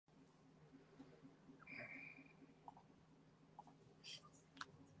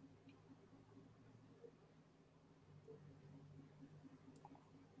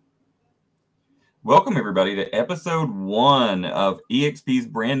Welcome, everybody, to episode 1 of eXp's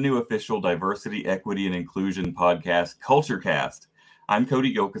brand new official diversity, equity, and inclusion podcast, CultureCast. I'm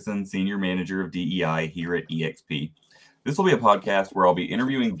Cody Gilkison, Senior Manager of DEI here at eXp. This will be a podcast where I'll be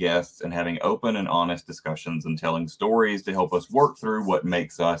interviewing guests and having open and honest discussions and telling stories to help us work through what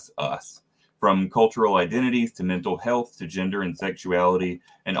makes us us. From cultural identities to mental health to gender and sexuality,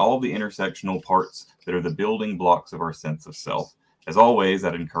 and all the intersectional parts that are the building blocks of our sense of self. As always,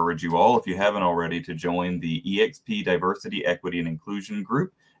 I'd encourage you all, if you haven't already, to join the eXp Diversity, Equity, and Inclusion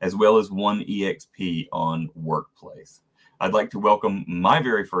group, as well as One eXp on Workplace. I'd like to welcome my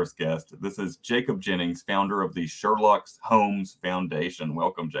very first guest. This is Jacob Jennings, founder of the Sherlock Homes Foundation.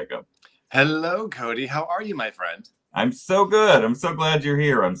 Welcome, Jacob. Hello, Cody. How are you, my friend? I'm so good. I'm so glad you're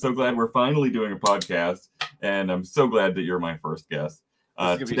here. I'm so glad we're finally doing a podcast, and I'm so glad that you're my first guest.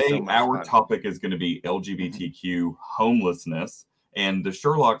 Today, our topic is going to be LGBTQ homelessness. And the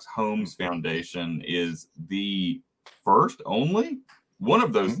Sherlock Homes Foundation is the first, only one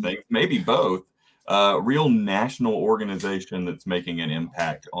of those things, maybe both, real national organization that's making an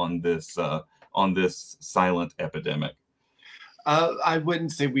impact on this silent epidemic. I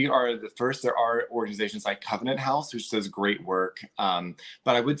wouldn't say we are the first. There are organizations like Covenant House, which does great work. But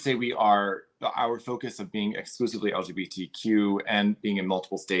I would say we are, our focus of being exclusively LGBTQ and being in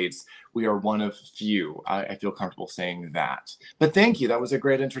multiple states, we are one of few. I feel comfortable saying that. But thank you. That was a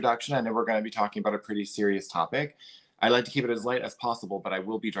great introduction. I know we're going to be talking about a pretty serious topic. I like to keep it as light as possible, but I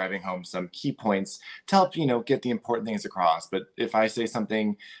will be driving home some key points to help, get the important things across. But if I say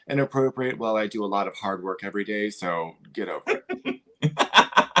something inappropriate, well, I do a lot of hard work every day, so get over it.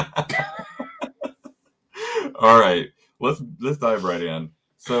 All right, let's dive right in.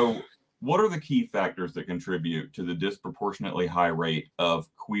 So, what are the key factors that contribute to the disproportionately high rate of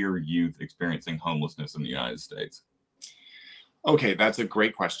queer youth experiencing homelessness in the United States? Okay, that's a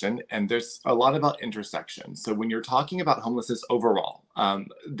great question. And there's a lot about intersection. So when you're talking about homelessness overall,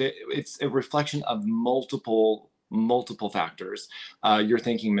 it's a reflection of multiple factors. You're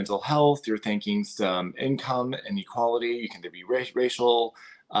thinking mental health, you're thinking some income inequality, you can be racial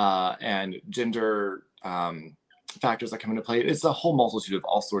and gender factors that come into play. It's a whole multitude of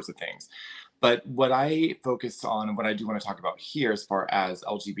all sorts of things. But what I focus on and what I do want to talk about here as far as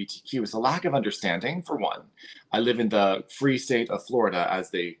LGBTQ is a lack of understanding, for one. I live in the free state of Florida,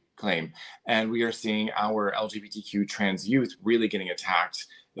 as they claim, and we are seeing our LGBTQ trans youth really getting attacked,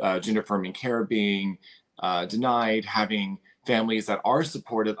 gender-affirming care being denied, having families that are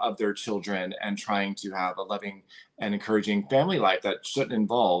supportive of their children and trying to have a loving and encouraging family life that shouldn't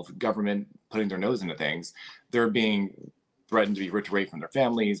involve government putting their nose into things. They're being threatened to be ripped away from their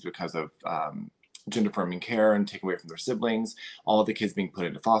families because of gender-affirming care and taken away from their siblings. All of the kids being put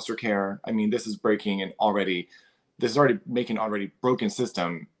into foster care. I mean, this is already making an already broken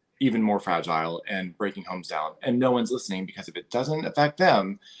system even more fragile and breaking homes down. And no one's listening, because if it doesn't affect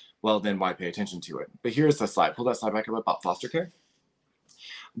them, well, then why pay attention to it? But here's the slide. Pull that slide back up about foster care.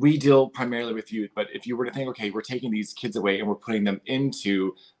 We deal primarily with youth, but if you were to think, okay, we're taking these kids away and we're putting them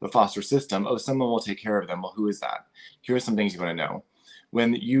into the foster system, oh, someone will take care of them. Well, who is that? Here are some things you want to know.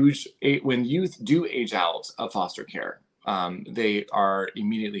 When youth do age out of foster care, they are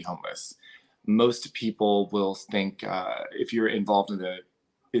immediately homeless. Most people will think, if you're involved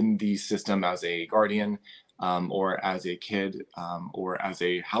in the system as a guardian, or as a kid, or as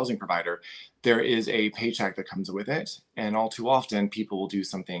a housing provider, there is a paycheck that comes with it. And all too often, people will do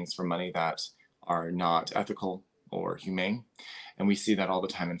some things for money that are not ethical or humane. And we see that all the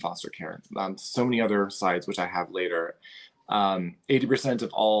time in foster care. So many other slides, which I have later. 80%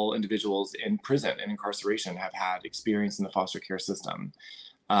 of all individuals in prison and incarceration have had experience in the foster care system.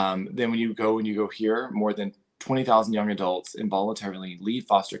 Then when you go here, more than 20,000 young adults involuntarily leave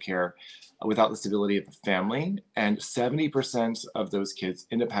foster care without the stability of the family, and 70% of those kids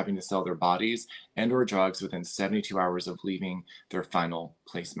end up having to sell their bodies and or drugs within 72 hours of leaving their final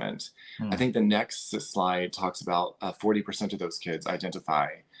placement. I think the next slide talks about 40% of those kids identify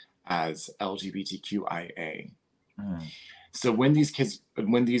as LGBTQIA. So when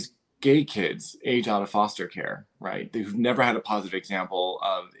these gay kids age out of foster care, right, they've never had a positive example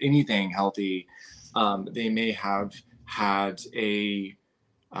of anything healthy, they may have had a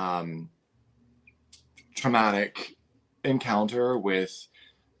traumatic encounter with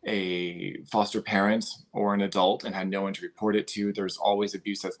a foster parent or an adult and had no one to report it to. There's always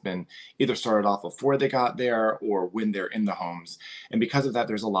abuse that's been either started off before they got there or when they're in the homes. And because of that,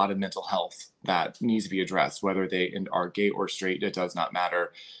 there's a lot of mental health that needs to be addressed, whether they are gay or straight, it does not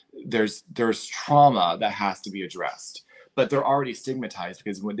matter. There's trauma that has to be addressed. But they're already stigmatized,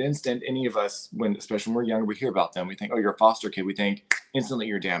 because the instant any of us, especially when we're younger, we hear about them, we think, oh, you're a foster kid. We think instantly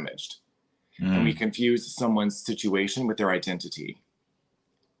you're damaged. And we confuse someone's situation with their identity.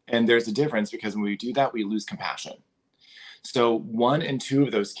 And there's a difference, because when we do that, we lose compassion. So 1 and 2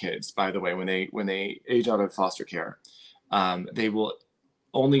 of those kids, by the way, when they age out of foster care, they will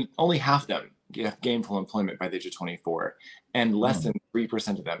only half of them get gainful employment by the age of 24, and less than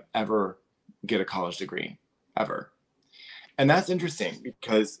 3% of them ever get a college degree, ever. And that's interesting,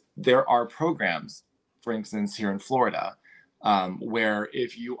 because there are programs, for instance, here in Florida, where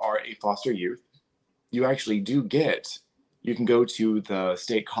if you are a foster youth, you actually you can go to the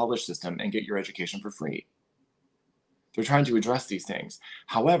state college system and get your education for free. They're trying to address these things.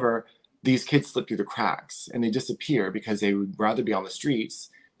 However, these kids slip through the cracks and they disappear because they would rather be on the streets,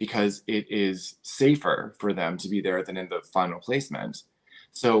 because it is safer for them to be there than in the final placement.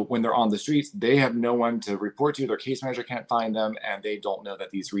 So when they're on the streets, they have no one to report to. Their case manager can't find them, and they don't know that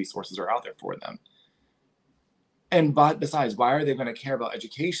these resources are out there for them. And besides, why are they going to care about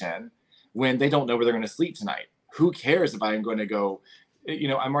education when they don't know where they're going to sleep tonight? Who cares if I'm going to go,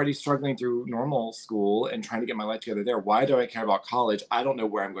 I'm already struggling through normal school and trying to get my life together there. Why do I care about college? I don't know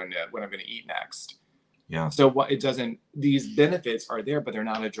what I'm going to eat next. Yeah. So these benefits are there, but they're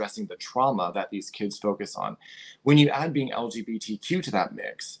not addressing the trauma that these kids focus on. When you add being LGBTQ to that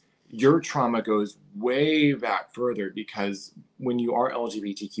mix, your trauma goes way back further, because when you are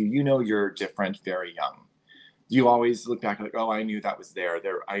LGBTQ, you're different very young. You always look back like, oh, I knew that was there.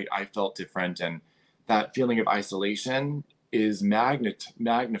 I felt different. And that feeling of isolation is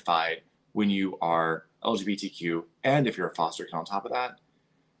magnified when you are LGBTQ. And if you're a foster kid on top of that,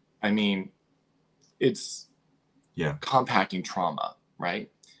 I mean, it's compacting trauma,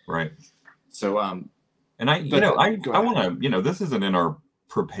 right? Right. So, and I want to, this isn't in our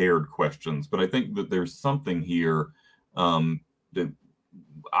prepared questions, but I think that there's something here that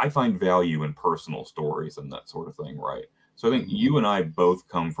I find value in personal stories and that sort of thing, right? So I think you and I both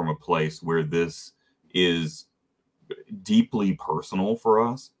come from a place where this is deeply personal for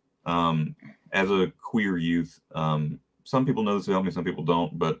us. As a queer youth, some people know this about me, some people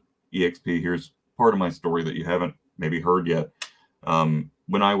don't, but eXp, here's part of my story that you haven't maybe heard yet.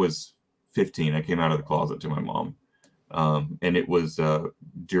 When I was 15, I came out of the closet to my mom, and it was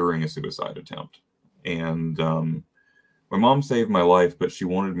during a suicide attempt. And my mom saved my life, but she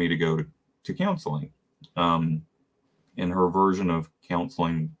wanted me to go to counseling. And her version of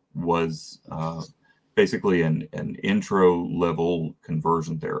counseling was basically an intro level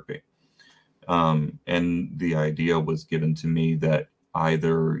conversion therapy. And the idea was given to me that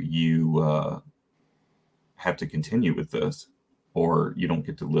either you have to continue with this, or you don't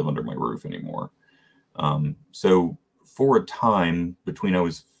get to live under my roof anymore. So for a time between I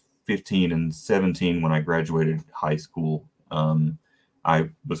was 15 and 17, when I graduated high school, I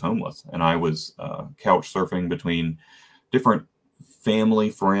was homeless, and I was couch surfing between different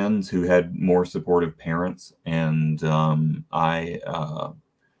family friends who had more supportive parents. And I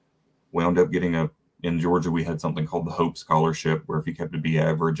wound up getting in Georgia, we had something called the Hope Scholarship, where if you kept a B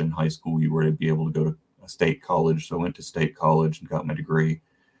average in high school, you were to be able to go to a state college. So I went to state college and got my degree.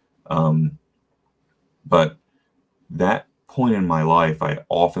 But that point in my life, I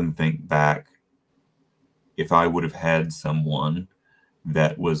often think back, if I would have had someone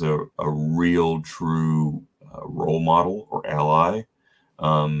that was a real, true role model or ally,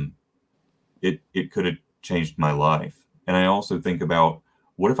 it could have changed my life. And I also think about,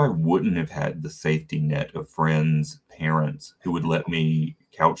 what if I wouldn't have had the safety net of friends, parents who would let me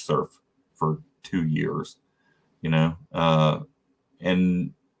couch surf for 2 years, and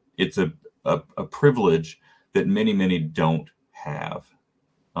it's a privilege that many, many don't have.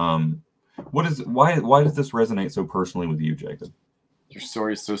 Why does this resonate so personally with you, Jacob? Your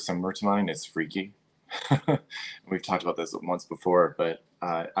story is so similar to mine. It's freaky. We've talked about this once before, but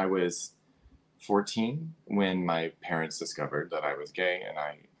I was 14 when my parents discovered that I was gay, and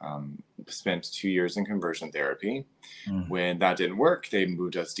I spent 2 years in conversion therapy. When that didn't work, they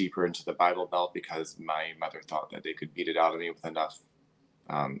moved us deeper into the Bible Belt, because my mother thought that they could beat it out of me with enough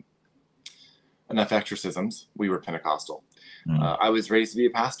exorcisms. We were Pentecostal. I was raised to be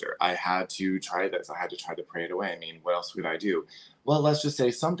a pastor. I had to try this. I had to try to pray it away. I mean, what else would I do? Well, let's just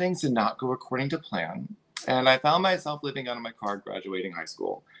say some things did not go according to plan. And I found myself living out of my car graduating high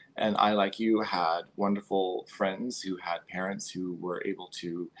school. And I, like you, had wonderful friends who had parents who were able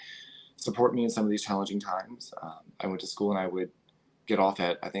to support me in some of these challenging times. I went to school, and I would get off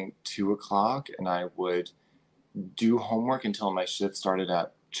at, I think, 2 o'clock, and I would do homework until my shift started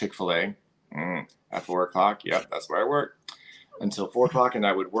at Chick-fil-A. At 4 o'clock, yep, that's where I work. Until 4 o'clock, and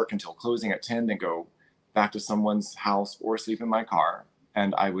I would work until closing at 10, then go back to someone's house or sleep in my car.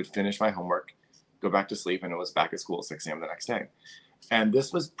 And I would finish my homework, go back to sleep, and it was back at school at 6 a.m. the next day. And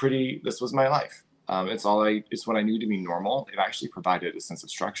this was my life. It's what I knew to be normal. It actually provided a sense of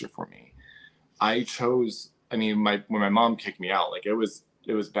structure for me. I chose, I mean, when my mom kicked me out, like it was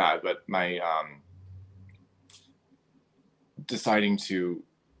bad, but my, deciding to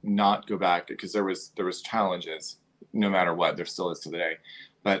not go back because there was challenges no matter what, there still is to today.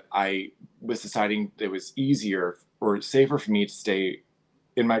 But I was deciding it was easier or safer for me to stay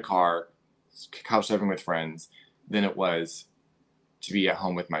in my car, couch surfing with friends, than it was to be at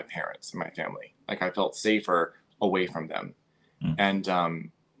home with my parents and my family. Like I felt safer away from them. And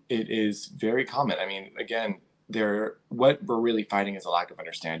it is very common. I mean, again, what we're really fighting is a lack of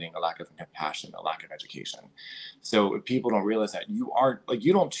understanding, a lack of compassion, a lack of education. So if people don't realize that you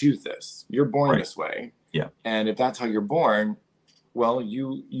don't choose this, you're born this way. Yeah. And if that's how you're born, well,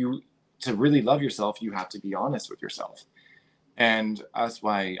 you to really love yourself, you have to be honest with yourself. And that's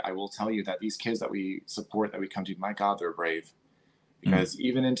why I will tell you that these kids that we support, that we come to, my God, they're brave. Because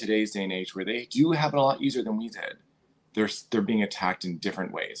even in today's day and age where they do have it a lot easier than we did, they're being attacked in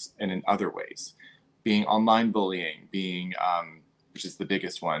different ways and in other ways. Being online bullying, which is the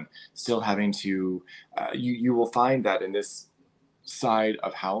biggest one, still having to, you will find that in this side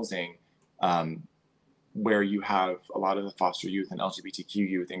of housing, where you have a lot of the foster youth and LGBTQ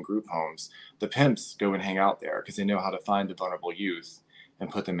youth in group homes, the pimps go and hang out there because they know how to find the vulnerable youth and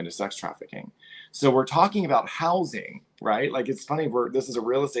put them into sex trafficking. So we're talking about housing, right? Like it's funny, this is a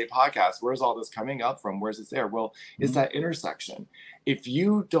real estate podcast. Where's all this coming up from? Where's it there? Well, it's that intersection. If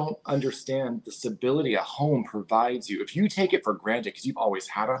you don't understand the stability a home provides you, if you take it for granted because you've always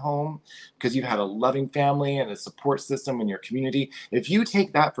had a home, because you've had a loving family and a support system in your community, if you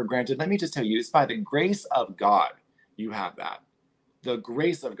take that for granted, let me just tell you, it's by the grace of God you have that. The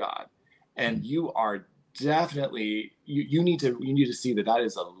grace of God. And you are definitely, you need to see that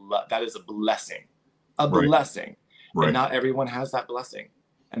is a blessing. Blessing. Right. And not everyone has that blessing.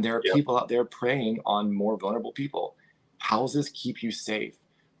 And there are people out there preying on more vulnerable people. Houses keep you safe,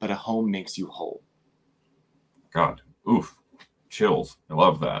 but a home makes you whole. God, oof, chills. I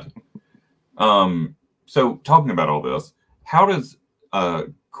love that. So talking about all this, how does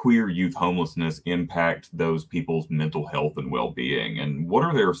queer youth homelessness impact those people's mental health and well-being? And what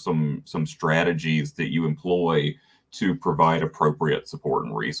are there some strategies that you employ to provide appropriate support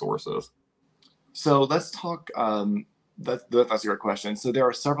and resources? So let's talk, that's a great question. So there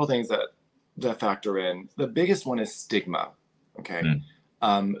are several things that factor in. The biggest one is stigma. Okay.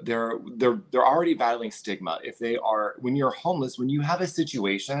 They're already battling stigma. When you're homeless, when you have a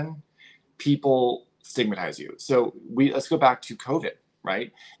situation, people stigmatize you. So let's go back to COVID,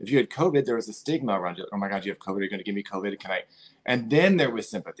 right? If you had COVID, there was a stigma around it. Oh my God, you have COVID. You're going to give me COVID. And then there was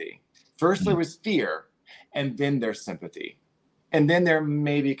sympathy. First there was fear, and then there's sympathy. And then there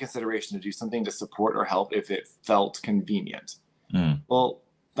may be consideration to do something to support or help if it felt convenient. Well,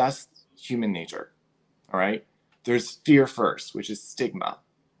 that's human nature. All right. There's fear first, which is stigma.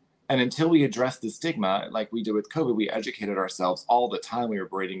 And until we address the stigma, like we did with COVID, we educated ourselves all the time. We were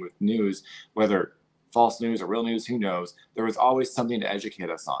braiding with news, whether false news or real news, who knows? There was always something to educate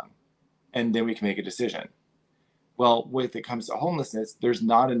us on. And then we can make a decision. Well, when it comes to homelessness, there's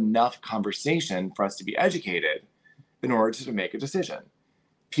not enough conversation for us to be educated in order to make a decision.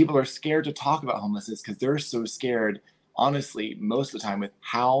 People are scared to talk about homelessness because they're so scared, honestly, most of the time, with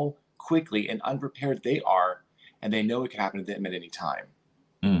how quickly and unprepared they are, and they know it could happen to them at any time.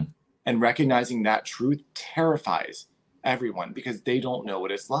 And recognizing that truth terrifies everyone because they don't know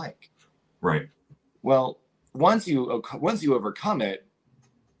what it's like. Right. Well, once you overcome it,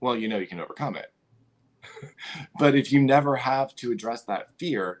 well, you know you can overcome it. But if you never have to address that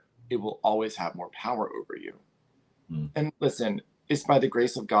fear, it will always have more power over you. And listen, it's by the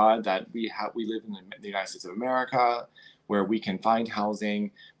grace of God that we live in the United States of America, where we can find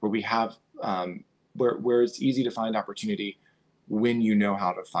housing, where we have where it's easy to find opportunity when you know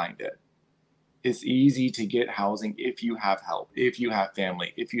how to find it. It's easy to get housing if you have help, if you have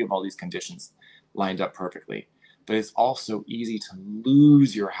family, if you have all these conditions lined up perfectly. But it's also easy to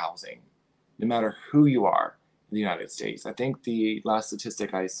lose your housing, no matter who you are in the United States. I think the last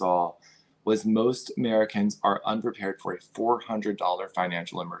statistic I saw was most Americans are unprepared for a $400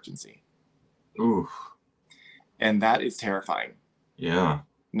 financial emergency. Oof. And that is terrifying. Yeah.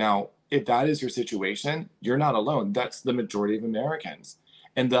 Now, if that is your situation, you're not alone. That's the majority of Americans.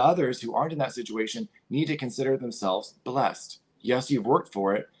 And the others who aren't in that situation need to consider themselves blessed. Yes, you've worked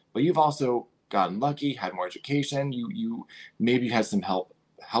for it, but you've also gotten lucky, had more education. You maybe had some help,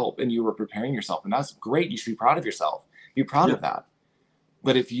 and you were preparing yourself. And that's great. You should be proud of yourself. Be proud of that.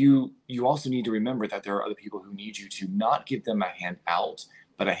 But if you also need to remember that there are other people who need you to not give them a hand out,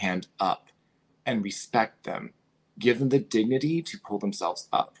 but a hand up, and respect them give them the dignity to pull themselves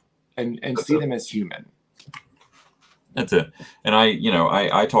up and see them as human. That's it. And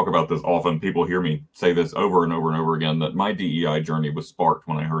I talk about this often. People hear me say this over and over and over again, that my DEI journey was sparked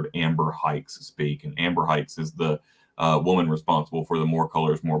when I heard Amber Hikes speak. And Amber Hikes is the woman responsible for the More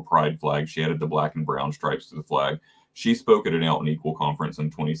Colors, More Pride flag. She added the black and brown stripes to the flag. She spoke at an Out and Equal conference in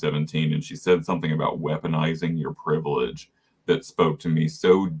 2017, and she said something about weaponizing your privilege that spoke to me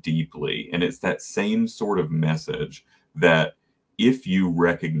so deeply. And it's that same sort of message that if you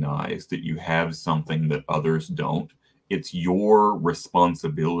recognize that you have something that others don't, it's your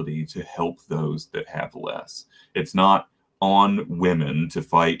responsibility to help those that have less. It's not on women to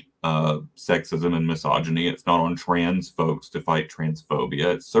fight sexism and misogyny. It's not on trans folks to fight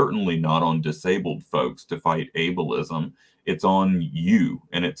transphobia. It's certainly not on disabled folks to fight ableism. It's on you,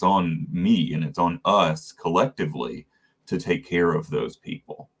 and it's on me, and it's on us collectively to take care of those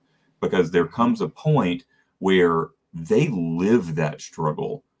people. Because there comes a point where they live that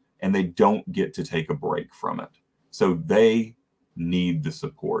struggle and they don't get to take a break from it. So they need the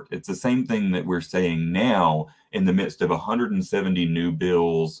support. It's the same thing that we're saying now in the midst of 170 new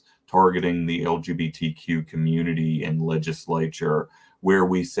bills targeting the LGBTQ community in legislature, where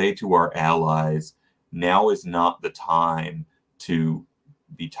we say to our allies, now is not the time to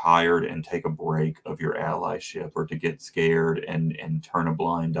be tired and take a break of your allyship, or to get scared and turn a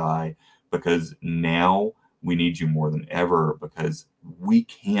blind eye, because now we need you more than ever, because we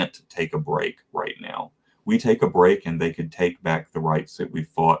can't take a break right now. We take a break and they could take back the rights that we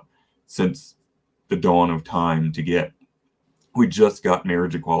fought since the dawn of time to get. We just got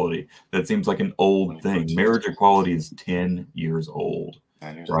marriage equality. That seems like an old thing. Marriage equality is 10 years old,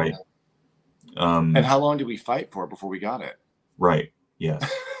 right? And how long did we fight for before we got it? Right,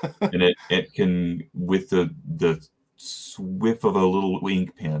 yes. And it can, with the swift of a little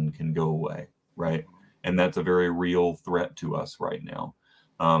ink pen, can go away, right? And that's a very real threat to us right now.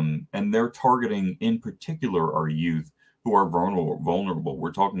 And they're targeting, in particular, our youth who are vulnerable.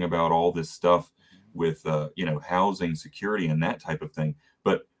 We're talking about all this stuff with, housing, security, and that type of thing.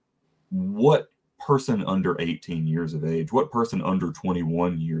 But what person under 18 years of age, what person under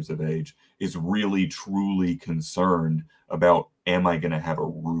 21 years of age is really, truly concerned about, am I going to have a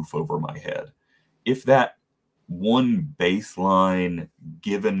roof over my head? If that one baseline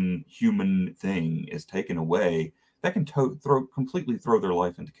given human thing is taken away, that can completely throw their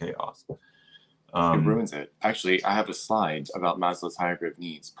life into chaos. It ruins it. Actually, I have a slide about Maslow's hierarchy of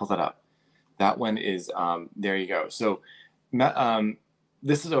needs. Pull that up. That one is, there you go. So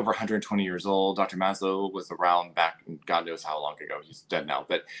this is over 120 years old. Dr. Maslow was around back, God knows how long ago. He's dead now.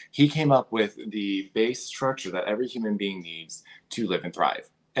 But he came up with the base structure that every human being needs to live and thrive.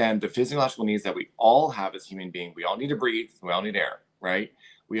 And the physiological needs that we all have as human beings, we all need to breathe. We all need air, right?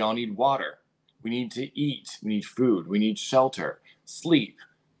 We all need water. We need to eat, we need food, we need shelter, sleep,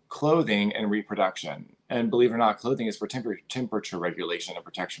 clothing, and reproduction. And believe it or not, clothing is for temperature regulation and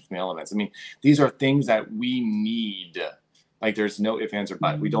protection from the elements. I mean, these are things that we need. Like, there's no ifs, ands, or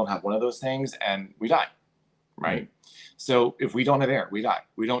buts. We don't have one of those things and we die, right? So if we don't have air, we die.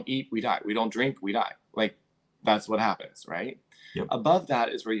 We don't eat, we die. We don't drink, we die. Like, that's what happens, right? Yep. Above that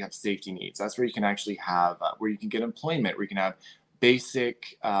is where you have safety needs. That's where you can actually have, where you can get employment, where you can have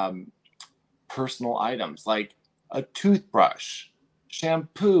basic personal items like a toothbrush,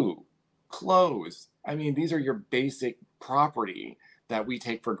 shampoo, clothes. I mean, these are your basic property that we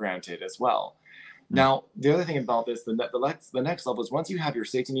take for granted as well. Now, the other thing about this, the next level is, once you have your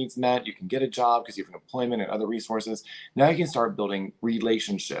safety needs met, you can get a job because you have employment and other resources. Now you can start building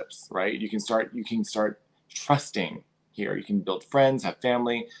relationships, right? You can start trusting here. You can build friends, have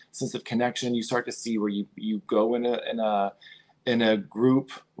family, sense of connection. You start to see where you go in a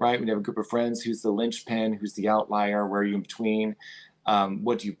group, right? When you have a group of friends, who's the linchpin, who's the outlier, where are you in between?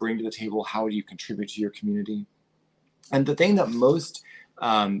 What do you bring to the table? How do you contribute to your community? And the thing that most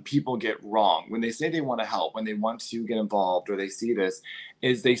people get wrong when they say they want to help, when they want to get involved, or they see this,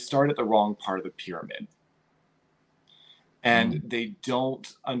 is they start at the wrong part of the pyramid. And they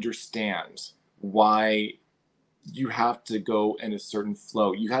don't understand why you have to go in a certain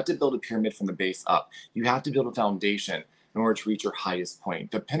flow. You have to build a pyramid from the base up. You have to build a foundation in order to reach your highest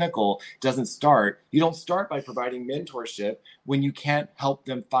point. The pinnacle doesn't start, you don't start by providing mentorship when you can't help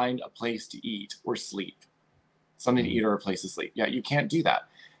them find a place to eat or sleep. Something to eat or a place to sleep. Yeah, you can't do that.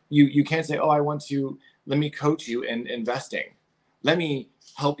 You can't say, oh, let me coach you in investing. Let me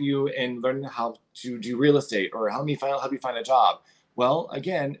help you in learning how to do real estate, or help you find a job. Well,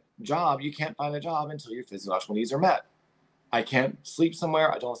 again, you can't find a job until your physiological needs are met. I can't sleep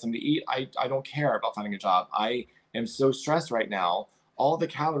somewhere. I don't have something to eat. I don't care about finding a job. I am so stressed right now. all the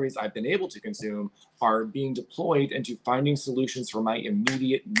calories I've been able to consume are being deployed into finding solutions for my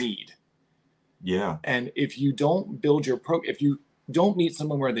immediate need. Yeah. And if you don't build your if you don't meet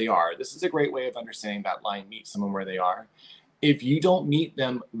someone where they are, this is a great way of understanding that line, meet someone where they are. If you don't meet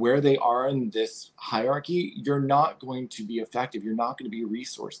them where they are in this hierarchy, you're not going to be effective. You're not going to be a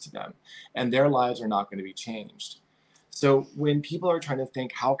resource to them, and their lives are not going to be changed. So when people are trying to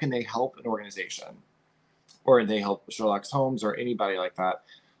think, how can they help an organization, or they help Sherlock's Homes or anybody like that?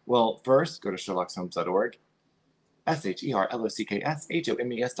 Well, first, go to sherlockshomes.org,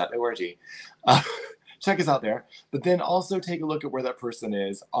 SHERLOCKSHOMES.org. Check us out there. But then also take a look at where that person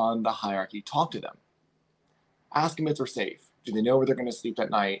is on the hierarchy. Talk to them. Ask them if they're safe. Do they know where they're going to sleep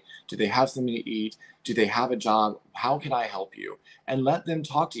at night? Do they have something to eat? Do they have a job? How can I help you? And let them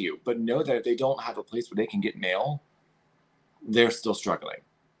talk to you. But know that if they don't have a place where they can get mail, they're still struggling.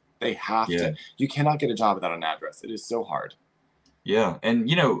 They have to. You cannot get a job without an address. It is so hard. Yeah. And,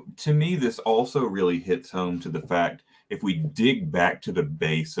 you know, to me, this also really hits home to the fact, if we dig back to the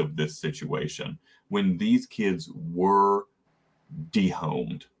base of this situation, when these kids were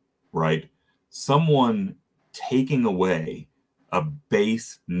dehomed, right? Someone taking away a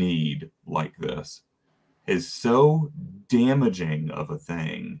base need like this is so damaging of a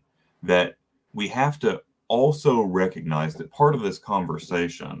thing that we have to also recognize that part of this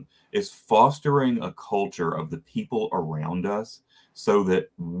conversation is fostering a culture of the people around us, so that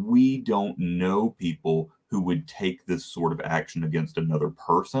we don't know people who would take this sort of action against another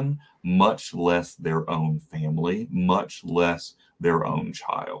person, much less their own family, much less their own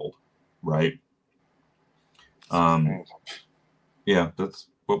child, right? Yeah, that's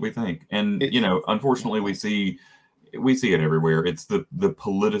what we think. And you know, unfortunately, we see it everywhere. It's the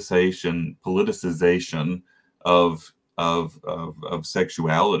politicization of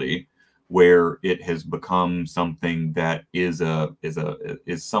sexuality, where it has become something that is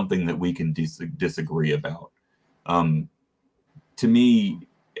something that we can disagree about. To me,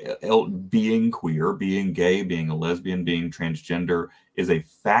 being queer, being gay, being a lesbian, being transgender is a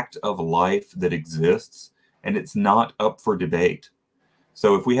fact of life that exists, and it's not up for debate.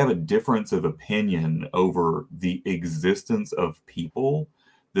 So if we have a difference of opinion over the existence of people,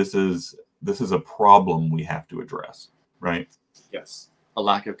 this is a problem we have to address, right? Yes. A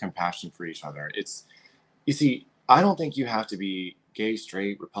lack of compassion for each other. You see, I don't think you have to be gay,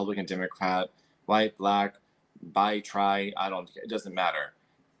 straight, Republican, Democrat, white, black, bi, tri, it doesn't matter.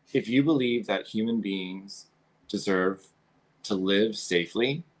 If you believe that human beings deserve to live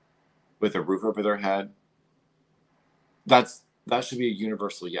safely with a roof over their head, that should be a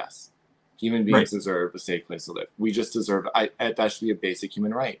universal yes. Human beings deserve a safe place to live. We just deserve, that should be a basic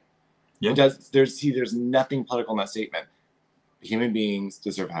human right. Yeah. There's nothing political in that statement. Human beings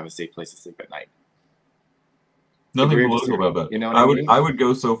deserve to have a safe place to sleep at night. Nothing political about that. You know what I mean? I would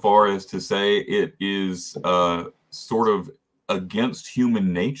go so far as to say it is sort of against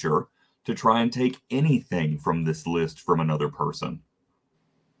human nature to try and take anything from this list from another person.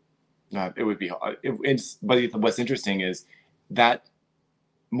 No, it would be. But what's interesting is that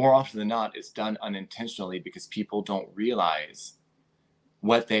more often than not, it's done unintentionally because people don't realize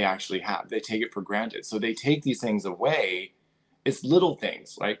what they actually have. They take it for granted. So they take these things away. It's little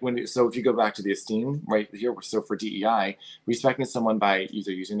things, right? So if you go back to the esteem right here, so for DEI, respecting someone by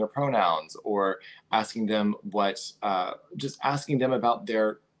either using their pronouns or asking them just asking them about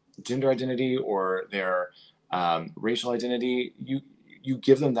their gender identity or their racial identity, you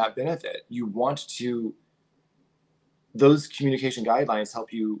give them that benefit. You want to, those communication guidelines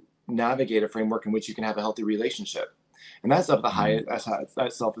help you navigate a framework in which you can have a healthy relationship. And that's up the highest,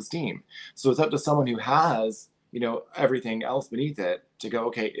 that's self-esteem. So it's up to someone who has, everything else beneath it to go,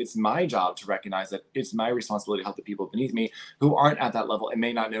 okay, it's my job to recognize that it's my responsibility to help the people beneath me who aren't at that level and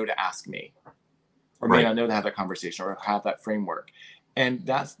may not know to ask me, or may not know to have that conversation or have that framework. And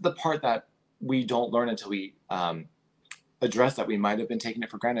that's the part that we don't learn until we address that we might have been taking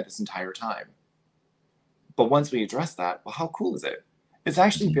it for granted this entire time. But once we address that, well, how cool is it? It's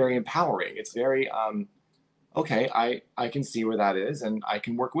actually very empowering. It's very, okay, I can see where that is and I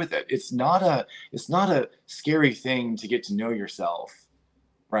can work with it. It's not a scary thing to get to know yourself,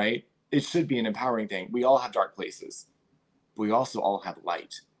 right? It should be an empowering thing. We all have dark places. We also all have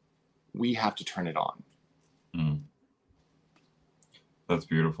light. We have to turn it on. That's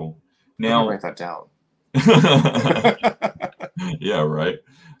beautiful. Now, write that down. Yeah, right.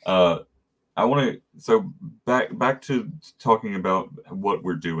 I want to, so back to talking about what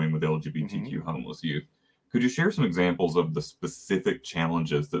we're doing with LGBTQ homeless youth. Could you share some examples of the specific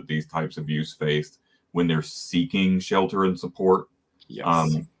challenges that these types of youth faced when they're seeking shelter and support?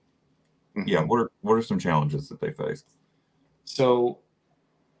 Yes. Yeah. What are some challenges that they faced? So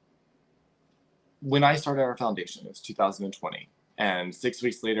when I started our foundation, it was 2020, and 6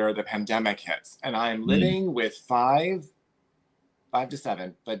 weeks later, the pandemic hits, and I'm living with five to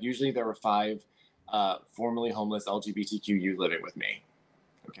seven, but usually there were five formerly homeless LGBTQ youth living with me.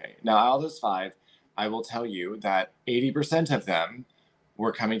 Okay, now out of those five, I will tell you that 80% of them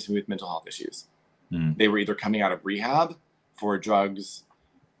were coming to me with mental health issues. They were either coming out of rehab for drugs,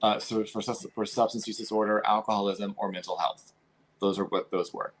 for substance use disorder, alcoholism, or mental health. Those are what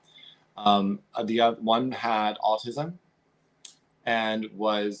those were. The other one had autism and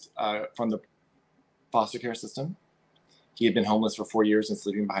was from the foster care system. He had been homeless for 4 years and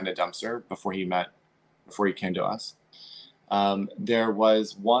sleeping behind a dumpster before he came to us. There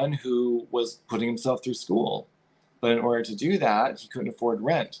was one who was putting himself through school, but in order to do that, he couldn't afford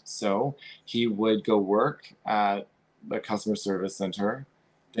rent. So he would go work at the customer service center,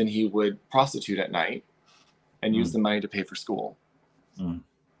 then he would prostitute at night and use the money to pay for school.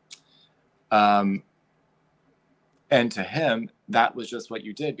 And to him, that was just what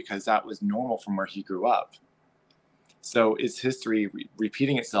you did because that was normal from where he grew up. So it's history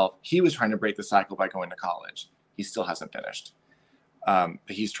repeating itself. He was trying to break the cycle by going to college. He still hasn't finished, but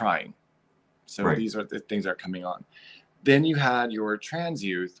he's trying. So these are the things that are coming on. Then you had your trans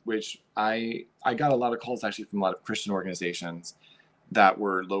youth, which I got a lot of calls actually from a lot of Christian organizations that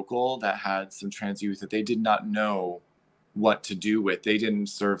were local that had some trans youth that they did not know what to do with. They didn't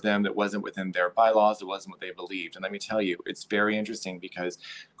serve them. That wasn't within their bylaws. It wasn't what they believed. And let me tell you, it's very interesting because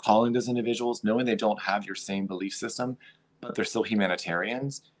calling those individuals, knowing they don't have your same belief system, but they're still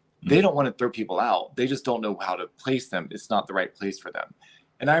humanitarians, they don't want to throw people out. They just don't know how to place them. It's not the right place for them.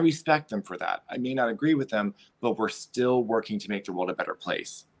 And I respect them for that. I may not agree with them, but we're still working to make the world a better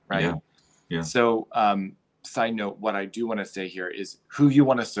place, right? Yeah. So, side note, what I do want to say here is who you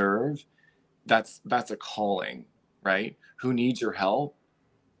want to serve, that's a calling, right? Who needs your help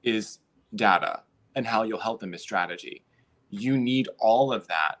is data, and how you'll help them is strategy. You need all of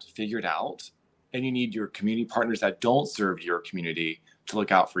that figured out, and you need your community partners that don't serve your community to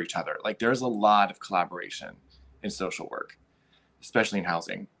look out for each other. Like there's a lot of collaboration in social work, especially in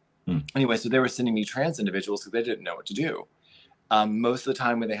housing. Anyway, so they were sending me trans individuals because they didn't know what to do. Most of the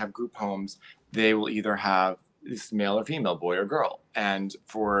time when they have group homes, they will either have this male or female, boy or girl. And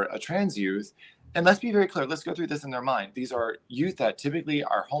for a trans youth, and let's be very clear, let's go through this in their mind. These are youth that typically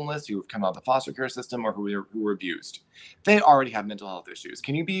are homeless, who have come out of the foster care system, or who were abused. They already have mental health issues.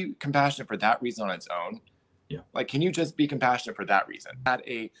 Can you be compassionate for that reason on its own? Yeah. Like, can you just be compassionate for that reason? Had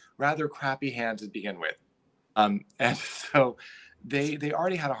a rather crappy hand to begin with. And so they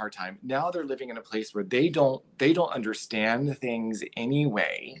already had a hard time. Now they're living in a place where they don't understand things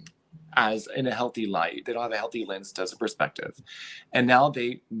anyway as in a healthy light. They don't have a healthy lens as a perspective. And now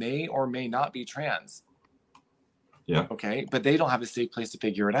they may or may not be trans. Yeah. Okay. But they don't have a safe place to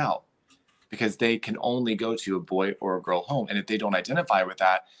figure it out because they can only go to a boy or a girl home. And if they don't identify with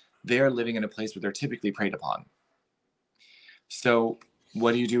that, they're living in a place where they're typically preyed upon. So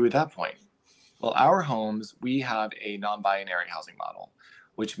what do you do at that point? Well, our homes, we have a non-binary housing model,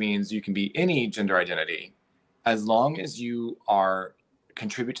 which means you can be any gender identity as long as you are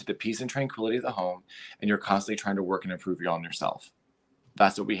contribute to the peace and tranquility of the home and you're constantly trying to work and improve on yourself.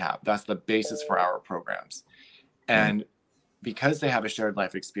 That's what we have. That's the basis for our programs. And because they have a shared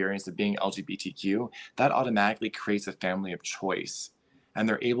life experience of being LGBTQ, that automatically creates a family of choice. And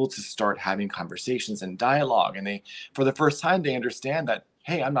they're able to start having conversations and dialogue. And they, for the first time, they understand that,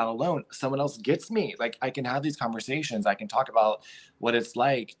 hey, I'm not alone. Someone else gets me. Like I can have these conversations. I can talk about what it's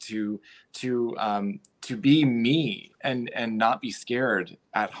like to be me and not be scared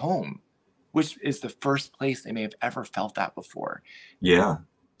at home, which is the first place they may have ever felt that before. Yeah.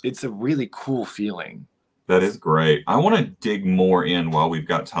 It's a really cool feeling. That is great. I want to dig more in while we've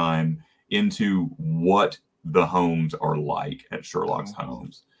got time into what the homes are like at Sherlock's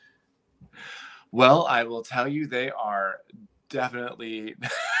Homes. Well, I will tell you, they are definitely,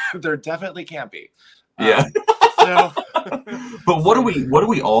 they're definitely campy. Yeah. So, but what do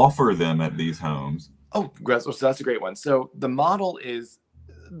we offer them at these homes? Oh, so that's a great one. So the model is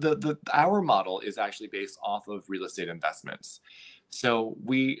our model is actually based off of real estate investments. So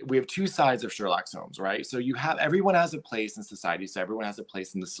we have two sides of Sherlock's Homes, right? So everyone has a place in society. So everyone has a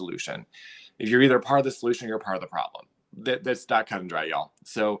place in the solution. If you're either part of the solution or you're part of the problem. That's that cut and dry, y'all.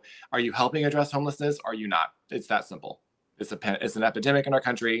 So are you helping address homelessness? Or are you not? It's that simple. It's an epidemic in our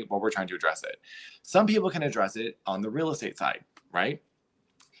country. Well, we're trying to address it. Some people can address it on the real estate side, right?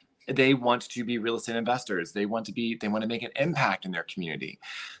 They want to be real estate investors. They want to make an impact in their community.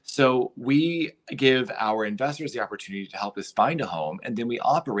 So we give our investors the opportunity to help us find a home, and then we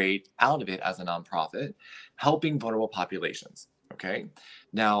operate out of it as a nonprofit, helping vulnerable populations. Okay.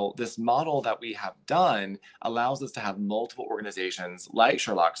 Now, this model that we have done allows us to have multiple organizations like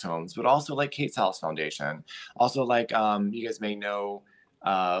Sherlock's Homes, but also like Kate's House Foundation, also like you guys may know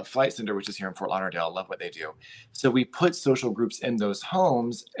Flight Center, which is here in Fort Lauderdale. Love what they do. So we put social groups in those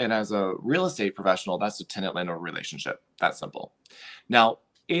homes, and as a real estate professional, that's a tenant-landlord relationship. That's simple. Now,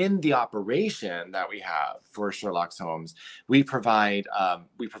 in the operation that we have for Sherlock's Homes, we provide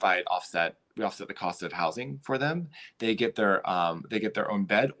offset. We offset the cost of housing for them. They get their own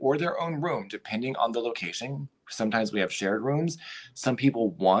bed or their own room, depending on the location. Sometimes we have shared rooms. Some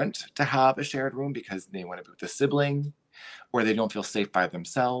people want to have a shared room because they want to be with a sibling, or they don't feel safe by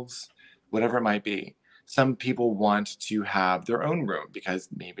themselves, whatever it might be. Some people want to have their own room because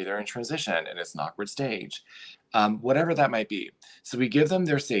maybe they're in transition and it's an awkward stage, whatever that might be. So we give them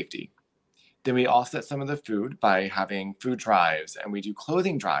their safety. Then we offset some of the food by having food drives, and we do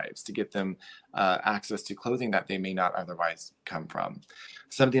clothing drives to get them access to clothing that they may not otherwise come from.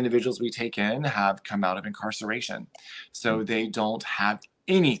 Some of the individuals we take in have come out of incarceration, so they don't have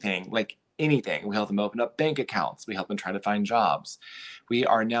anything, like anything. We help them open up bank accounts. We help them try to find jobs. We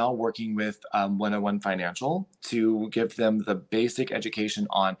are now working with 101 Financial to give them the basic education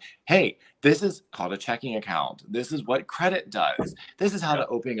on, hey, this is called a checking account. This is what credit does. This is how to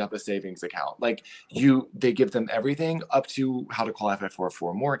open up a savings account. Like they give them everything up to how to qualify for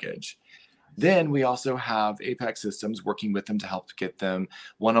a mortgage. Then we also have Apex Systems working with them to help get them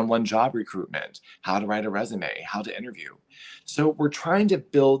one-on-one job recruitment, how to write a resume, how to interview. So we're trying to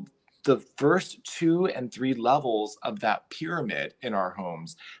build the first 2 and 3 levels of that pyramid in our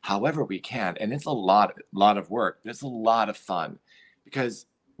homes, however we can. And it's a lot of work, but it's a lot of fun because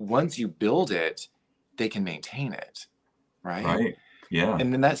once you build it, they can maintain it, right? Right. Yeah.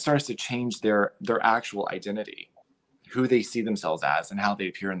 And then that starts to change their actual identity, who they see themselves as and how they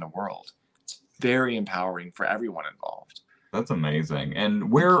appear in the world. It's very empowering for everyone involved. That's amazing.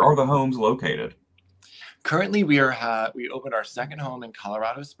 And where are the homes located? Currently, we opened our second home in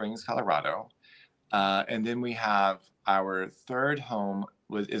Colorado Springs, Colorado. And then we have our third home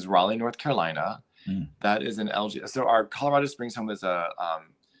is Raleigh, North Carolina. That is an So our Colorado Springs home is a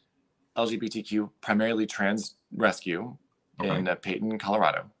LGBTQ, primarily trans rescue in Peyton,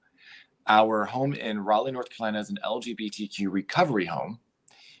 Colorado. Our home in Raleigh, North Carolina is an LGBTQ recovery home.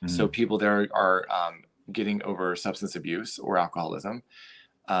 So people there are getting over substance abuse or alcoholism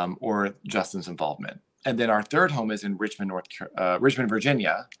or justice involvement. And then our third home is in Richmond,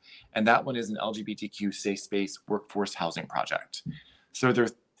 Virginia. And that one is an LGBTQ safe space workforce housing project. So there are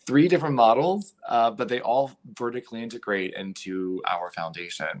 3 different models, but they all vertically integrate into our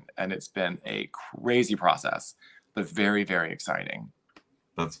foundation. And it's been a crazy process, but very, very exciting.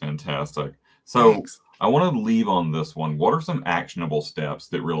 That's fantastic. So thanks. I want to leave on this one. What are some actionable steps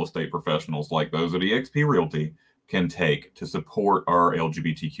that real estate professionals like those at eXp Realty can take to support our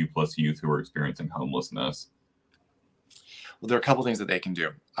LGBTQ plus youth who are experiencing homelessness? Well, there are a couple things that they can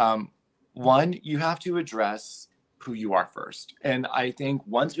do. One, you have to address who you are first. And I think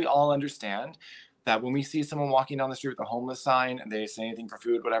once we all understand that when we see someone walking down the street with a homeless sign and they say anything for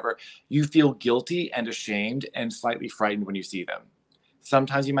food, whatever, you feel guilty and ashamed and slightly frightened when you see them.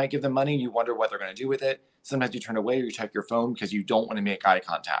 Sometimes you might give them money and you wonder what they're going to do with it. Sometimes you turn away or you check your phone because you don't want to make eye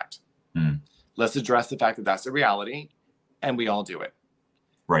contact. Let's address the fact that that's a reality, and we all do it.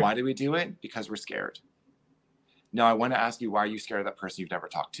 Right. Why do we do it? Because we're scared. Now, I want to ask you, why are you scared of that person you've never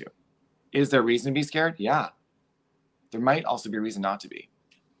talked to? Is there a reason to be scared? Yeah. There might also be a reason not to be.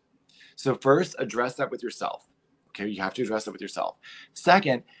 So first, address that with yourself. Okay, you have to address it with yourself.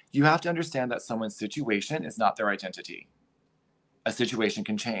 Second, you have to understand that someone's situation is not their identity. A situation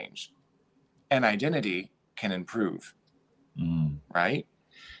can change. An identity can improve. Right?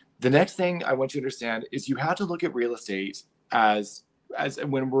 The next thing I want you to understand is you have to look at real estate as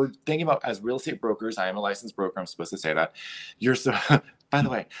when we're thinking about as real estate brokers. I am a licensed broker. I'm supposed to say that. By the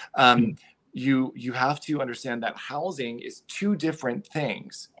way, you have to understand that housing is 2 different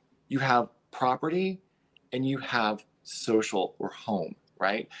things. You have property and you have social or home,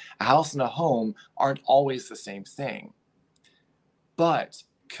 right? A house and a home aren't always the same thing, but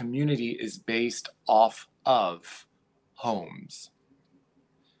community is based off of homes.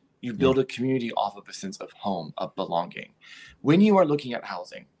 You build a community off of a sense of home, of belonging. When you are looking at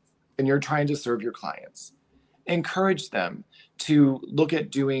housing and you're trying to serve your clients, encourage them to look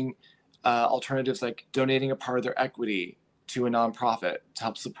at doing alternatives like donating a part of their equity to a nonprofit to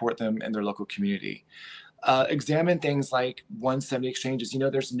help support them in their local community. Examine things like 170 exchanges.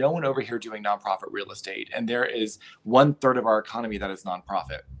 There's no one over here doing nonprofit real estate, and there is 1/3 of our economy that is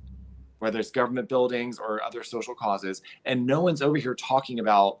nonprofit, whether it's government buildings or other social causes, and no one's over here talking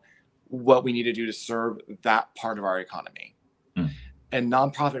about what we need to do to serve that part of our economy. And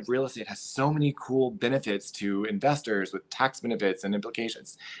nonprofit real estate has so many cool benefits to investors with tax benefits and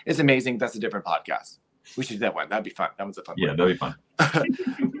implications. It's amazing. That's a different podcast. We should do that one. That'd be fun. That was a fun one. Yeah, that'd be fun.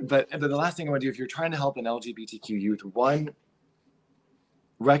 But the last thing I want to do, if you're trying to help an LGBTQ youth, one,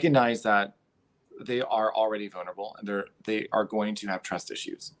 recognize that they are already vulnerable and they are going to have trust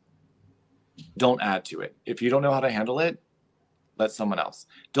issues. Don't add to it. If you don't know how to handle it, let someone else.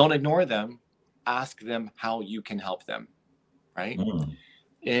 Don't ignore them. Ask them how you can help them. Right?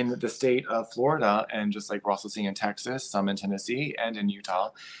 In the state of Florida, and just like we're also seeing in Texas, some in Tennessee and in Utah,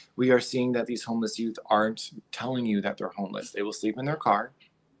 we are seeing that these homeless youth aren't telling you that they're homeless. They will sleep in their car.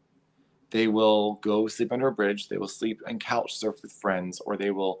 They will go sleep under a bridge. They will sleep and couch surf with friends, or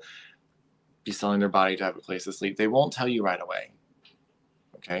they will be selling their body to have a place to sleep. They won't tell you right away.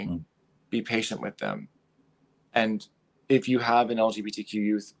 Okay? Be patient with them. And if you have an LGBTQ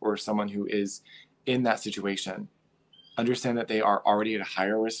youth or someone who is in that situation, understand that they are already at a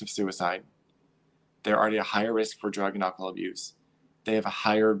higher risk of suicide. They're already at a higher risk for drug and alcohol abuse. They have a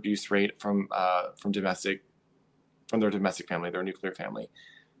higher abuse rate from their domestic family, their nuclear family.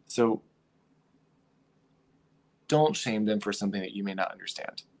 So don't shame them for something that you may not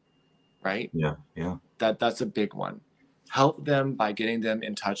understand, right? Yeah. That's a big one. Help them by getting them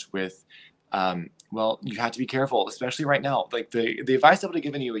in touch with, well, you have to be careful, especially right now. Like the advice I would have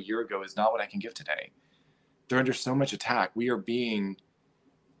given you a year ago is not what I can give today. They're under so much attack. We are being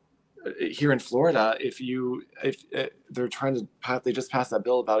here in Florida. If they're trying to, they just passed that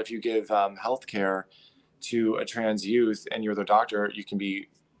bill about if you give health care to a trans youth and you're their doctor, you can be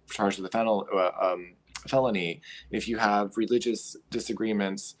charged with a felony. If you have religious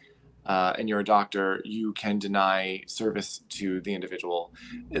disagreements and you're a doctor, you can deny service to the individual.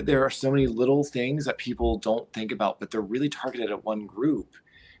 There are so many little things that people don't think about, but they're really targeted at one group,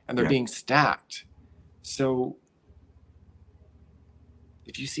 and they're being stacked. So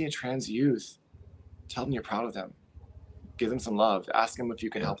if you see a trans youth, tell them you're proud of them. Give them some love. Ask them if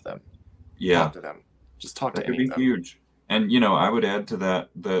you can help them. Talk to them. Just talk to any of them. That could be huge. And, you know, I would add to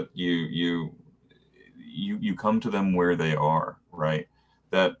that you come to them where they are, right?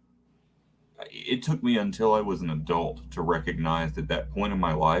 That it took me until I was an adult to recognize at that point in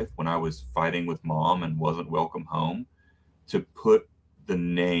my life when I was fighting with mom and wasn't welcome home, to put the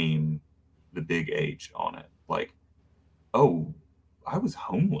name, the big H on it. Like, oh, I was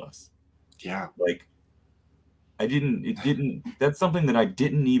homeless. Yeah. Like that's something that it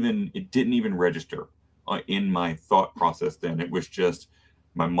didn't even register in my thought process then. It was just,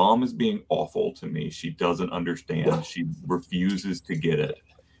 my mom is being awful to me. She doesn't understand. She refuses to get it.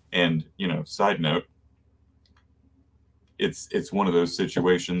 And, you know, side note, it's one of those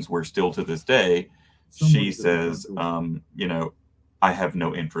situations where still to this day, she says, you know, I have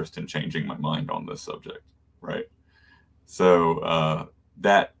no interest in changing my mind on this subject, right? So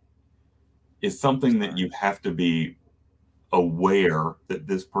that is something that you have to be aware that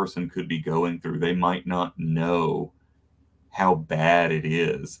this person could be going through. They might not know how bad it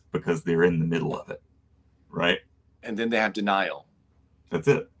is because they're in the middle of it, right? And then they have denial. That's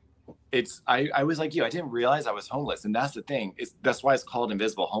it. I was like you. I didn't realize I was homeless, and that's the thing. That's why it's called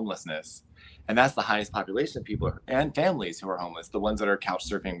invisible homelessness. And that's the highest population of people and families who are homeless, the ones that are couch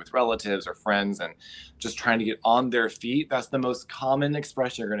surfing with relatives or friends and just trying to get on their feet. That's the most common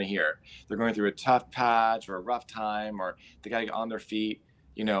expression you're going to hear. They're going through a tough patch or a rough time, or they got to get on their feet.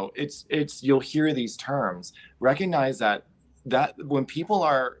 You know, you'll hear these terms. Recognize that when people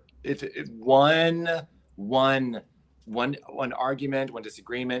are, if one argument, one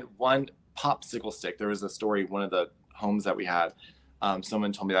disagreement, one popsicle stick. There was a story, one of the homes that we had,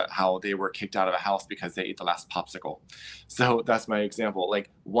 someone told me that how they were kicked out of a house because they ate the last popsicle. So that's my example, like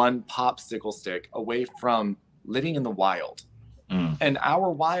one popsicle stick away from living in the wild. And our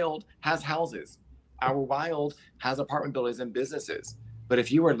wild has houses. Our wild has apartment buildings and businesses. But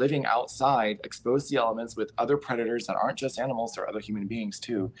if you are living outside, exposed to the elements with other predators that aren't just animals, they're other human beings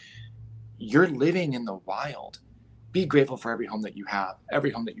too, you're living in the wild. Be grateful for every home that you have, every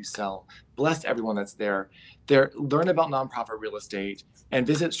home that you sell. Bless everyone that's there. Learn about nonprofit real estate and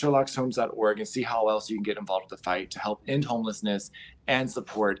visit sherlockshomes.org and see how else you can get involved with the fight to help end homelessness and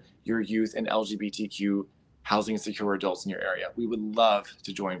support your youth and LGBTQ housing secure adults in your area. We would love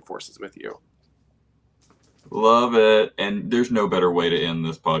to join forces with you. Love it. And there's no better way to end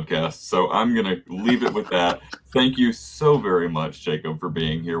this podcast. So I'm going to leave it with that. Thank you so very much, Jacob, for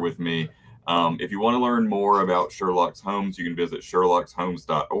being here with me. If you want to learn more about Sherlock's Homes, you can visit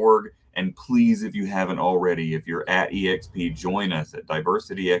sherlockshomes.org. And please, if you haven't already, if you're at eXp, join us at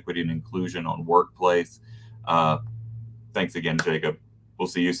Diversity, Equity, and Inclusion on Workplace. Thanks again, Jacob. We'll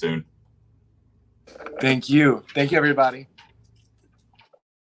see you soon. Thank you. Thank you, everybody.